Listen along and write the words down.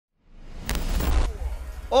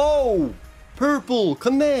Oh! Purple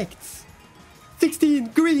connects!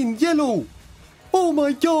 16 green yellow! Oh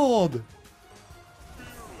my god!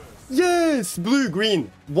 Yes! Blue green!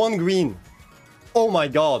 1 green! Oh my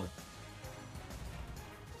god!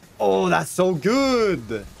 Oh, that's so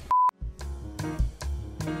good!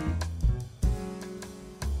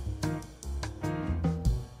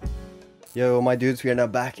 Yo, my dudes, we are now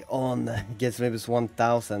back on GATES of Olympus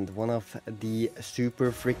 1000, one of the super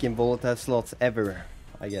freaking volatile slots ever,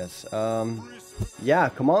 I guess. Yeah,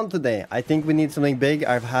 come on today. I think we need something big.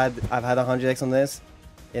 I've had 100x on this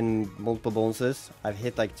in multiple bonuses. I've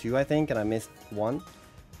hit like 2, I think, and I missed 1.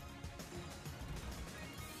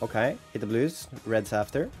 Okay, hit the blues, reds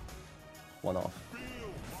after. 1 off.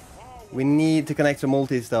 We need to connect some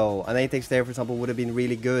multis though. An 8x there, for example, would have been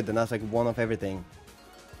really good, and that's like 1 of everything.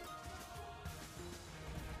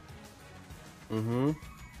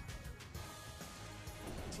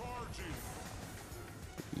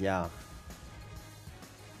 Yeah.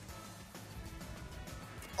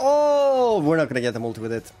 Oh, we're not gonna get the multi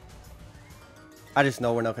with it. I just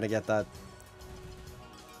know we're not gonna get that.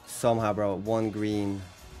 Somehow, bro. 1 green.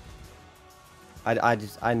 I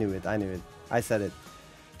knew it. I said it.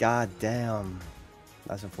 God damn.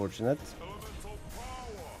 That's unfortunate.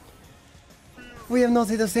 We have not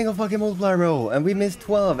hit a single fucking multiplier, bro. And we missed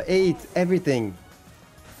 12, 8, everything.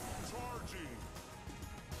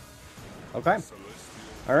 Okay.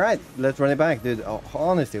 Alright, let's run it back, dude. Oh,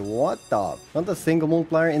 honestly, what the? Not a single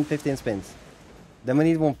multiplier in 15 spins. Then we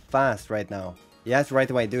need one fast right now. Yes, right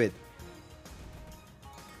away, do it.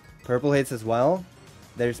 Purple hits as well.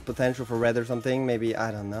 There's potential for red or something. Maybe,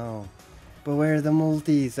 I don't know. But where are the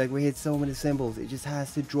multis? Like, we hit so many symbols. It just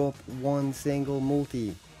has to drop 1 single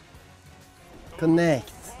multi.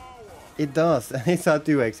 Connect. It does. It's at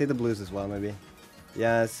 2x. Hit the blues as well, maybe.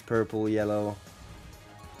 Yes, purple, yellow.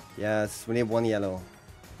 Yes, we need 1 yellow.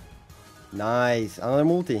 Nice. Another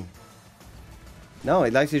multi. No,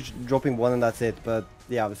 it likes you dropping 1 and that's it. But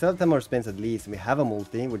yeah, we still have 10 more spins at least. And we have a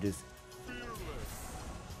multi, which is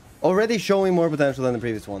already showing more potential than the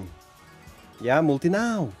previous one. Yeah, multi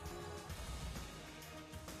now.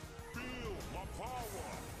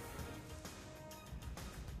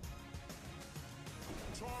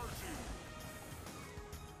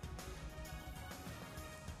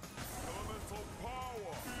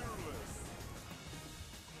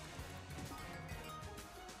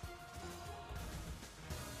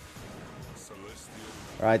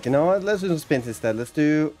 Alright, you know what? Let's do some spins instead. Let's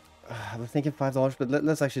do... I was thinking $5, but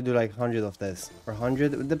let's actually do like 100 of this. Or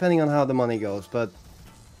 100, depending on how the money goes. But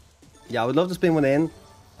yeah, I would love to spin one in.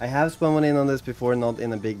 I have spun one in on this before, not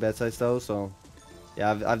in a big bet size though. So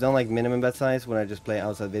yeah, I've done like minimum bet size when I just play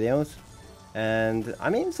outside videos. And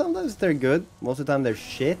I mean, sometimes they're good. Most of the time they're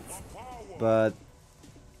shit. But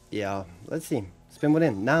yeah, let's see. Spin one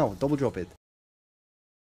in. Now, double drop it.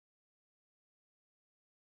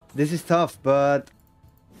 This is tough, but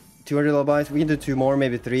 200 lullabies. We can do 2 more,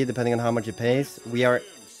 maybe 3, depending on how much it pays. We are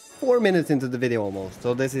 4 minutes into the video almost,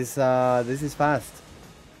 so this is fast.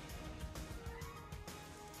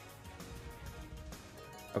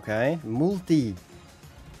 Okay, multi.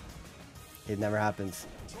 It never happens.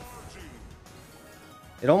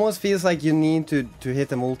 It almost feels like you need to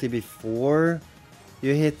hit a multi before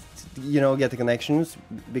you hit, you know, get the connections,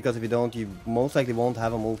 because if you don't, you most likely won't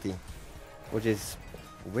have a multi, which is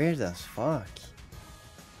weird as fuck.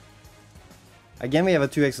 Again, we have a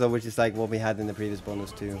 2x though, which is like what we had in the previous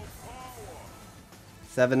bonus too.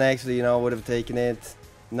 7x, you know, would have taken it.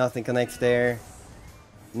 Nothing connects there.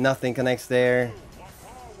 Nothing connects there.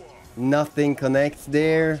 Nothing connects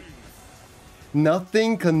there.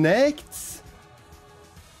 Nothing connects.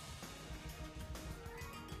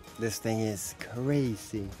 This thing is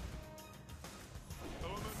crazy.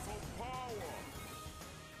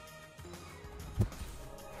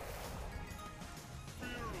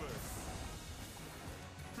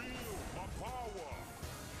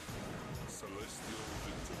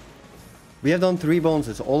 We have done 3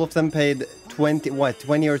 bonuses. All of them paid 20 or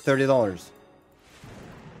 $30.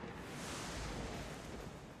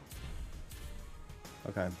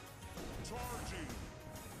 Okay.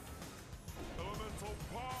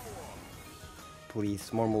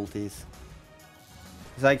 Please, more multis.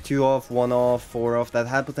 It's like 2 off, 1 off, 4 off. That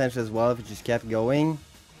had potential as well if it just kept going.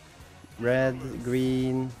 Red,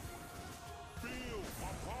 green.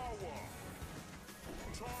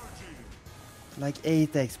 Like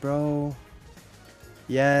 8x, bro.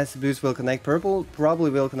 Yes, blues will connect. Purple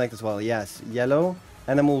probably will connect as well. Yes, yellow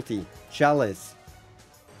and a multi. Chalice.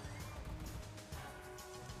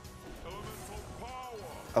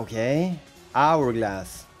 Okay.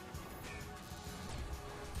 Hourglass.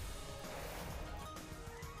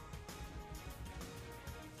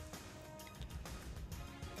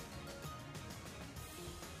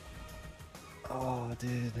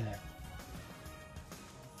 dude.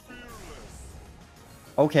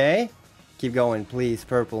 Okay. Keep going, please.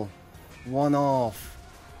 Purple. One off.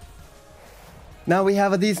 Now we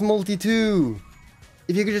have a decent multi too.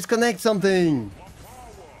 If you could just connect something.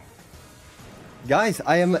 Guys,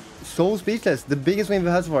 I am so speechless. The biggest win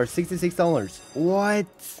we've had so far, $66. What?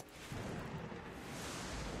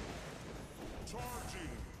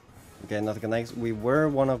 Okay, nothing connects. We were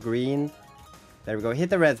one of green. There we go. Hit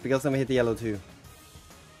the reds because then we hit the yellow too.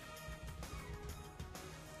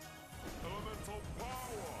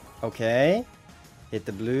 Okay. Hit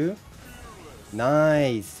the blue.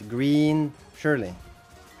 Nice. Green. Surely.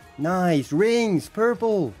 Nice. Rings.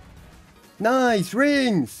 Purple. Nice.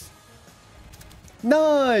 Rings.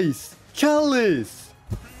 Nice. Chalice.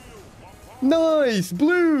 Nice.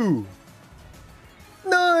 Blue.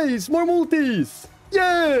 Nice. More multis.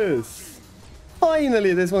 Yes.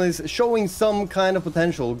 Finally, this one is showing some kind of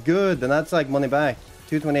potential. Good. And that's like money back.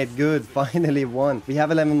 228. Good. Finally won. We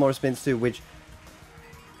have 11 more spins too, which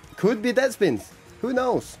could be dead spins. Who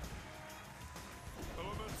knows?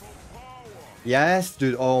 Yes,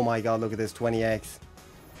 dude. Oh my god, look at this. 20x.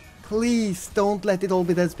 Please don't let it all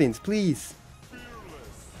be dead spins. Please.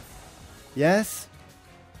 Yes.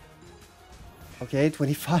 Okay,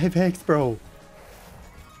 25x, bro.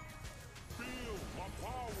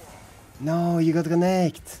 No, you got to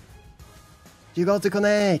connect. You got to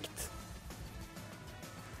connect.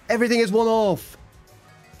 Everything is one off.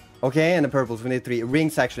 Okay, and the purples, we need 3.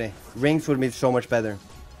 Rings, actually. Rings would be so much better.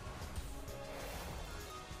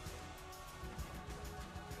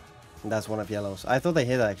 And that's one of yellows. I thought they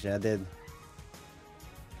hit, actually. I did.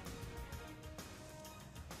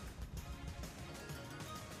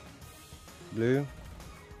 Blue.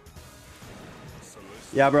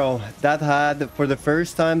 Yeah, bro. That had, for the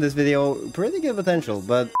first time this video, pretty good potential,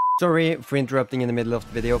 but... Sorry for interrupting in the middle of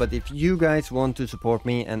the video, but if you guys want to support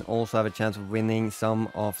me and also have a chance of winning some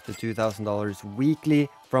of the $2,000 weekly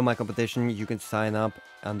from my competition, you can sign up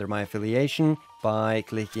under my affiliation by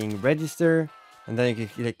clicking register, and then you can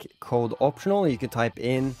click code optional. You can type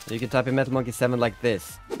in Metal Monkey 7 like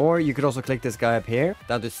this, or you could also click this guy up here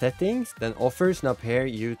down to settings, then offers, and up here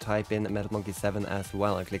you type in Metal Monkey 7 as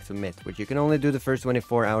well and click submit, which you can only do the first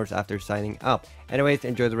 24 hours after signing up. Anyways,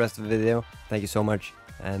 enjoy the rest of the video. Thank you so much.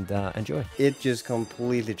 And enjoy. It just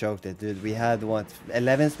completely choked it, dude. We had, what,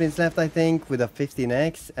 11 spins left, I think, with a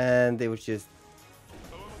 15x, and it was just,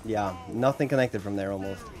 yeah, nothing connected from there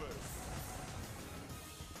almost.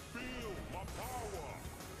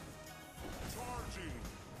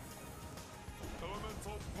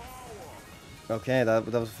 Okay, that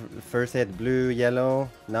was the first hit. Blue, yellow,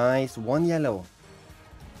 nice. 1 yellow.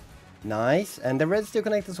 Nice, and the reds still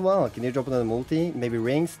connect as well. Can you drop another multi? Maybe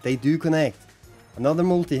rings? They do connect. Another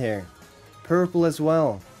multi here. Purple as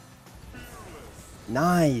well.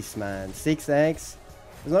 Nice, man. 6x. It's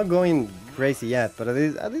not going crazy yet, but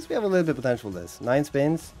at least we have a little bit of potential for this. 9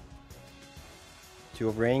 spins. 2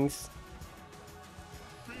 of rings.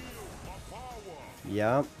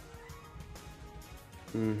 Yeah.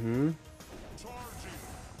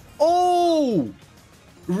 Oh!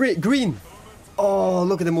 Green! Oh,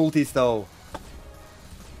 look at the multis though.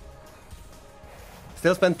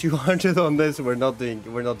 Still spent 200 on this. We're not doing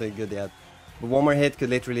good yet. But one more hit could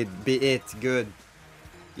literally be it. Good.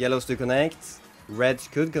 Yellows to connect. Reds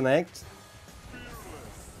could connect.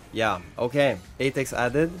 Yeah. Okay. 8x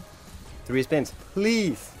added. 3 spins.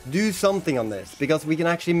 Please do something on this, because we can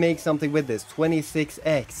actually make something with this.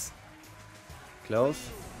 26x. Close.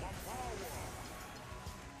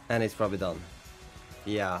 And it's probably done.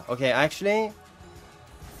 Yeah. Okay. Actually.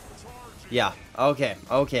 Yeah. Okay.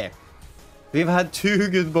 Okay. We've had 2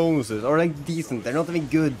 good bonuses, or like decent. They're not even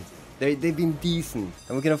good. They've been decent.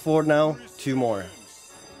 And we can afford now 2 more.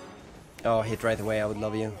 Oh, hit right away. I would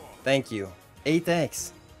love you. Thank you.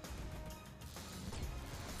 8x.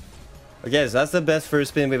 Okay, so that's the best first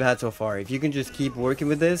spin we've had so far. If you can just keep working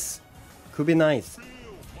with this, could be nice.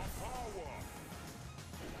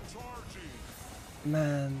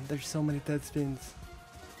 Man, there's so many dead spins.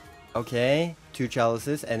 Okay, 2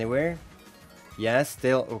 chalices anywhere. Yes,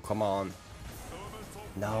 still. Oh, come on.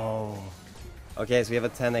 No. Okay, so we have a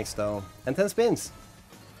 10x though. And 10 spins.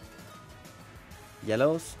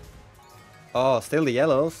 Yellows. Oh, still the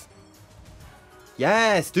yellows.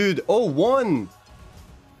 Yes, dude. Oh, 1.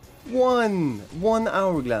 1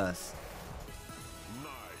 hourglass.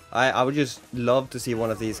 I would just love to see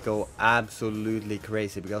one of these go absolutely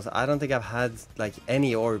crazy, because I don't think I've had like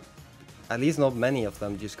any, or at least not many of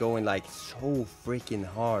them, just going like so freaking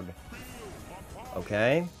hard.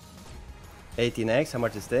 Okay. 18x, how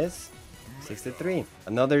much is this? 63.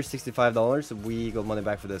 Another $65. We got money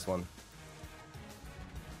back for this one.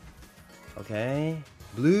 Okay.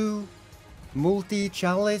 Blue.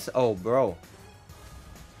 Multi-chalice. Oh, bro.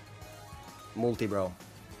 Multi, bro.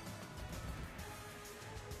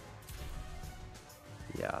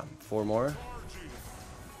 Yeah, 4 more.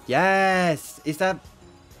 Yes! Is that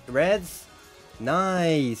reds?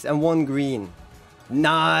 Nice! And 1 green.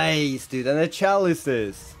 Nice, dude. And the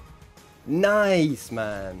chalices. Nice,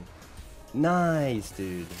 man. Nice,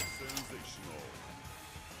 dude.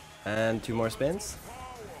 And 2 more spins.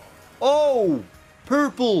 Oh!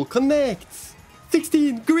 Purple connects.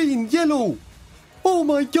 16 green, yellow. Oh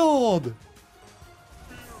my god.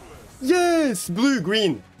 Yes! Blue,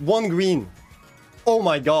 green. 1 green. Oh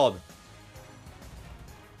my god.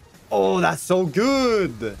 Oh, that's so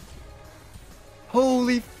good.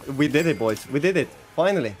 Holy... We did it, boys. We did it.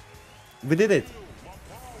 Finally. We did it.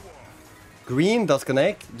 Green does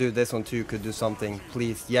connect. Dude, this one too could do something.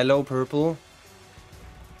 Please. Yellow, purple.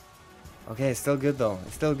 Okay, it's still good though.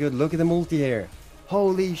 It's still good. Look at the multi here.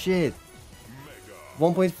 Holy shit.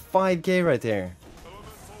 1.5k right there.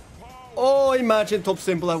 Oh, imagine top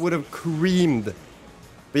simple. I would have creamed.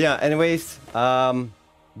 But yeah, anyways.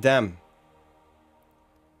 Damn.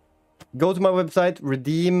 Go to my website.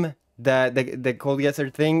 Redeem the cold guesser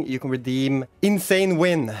thing. You can redeem insane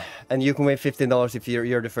win. And you can win $15 if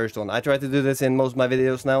you're the first one. I try to do this in most of my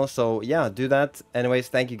videos now. So yeah, do that. Anyways,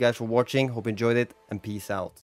 thank you guys for watching. Hope you enjoyed it. And peace out.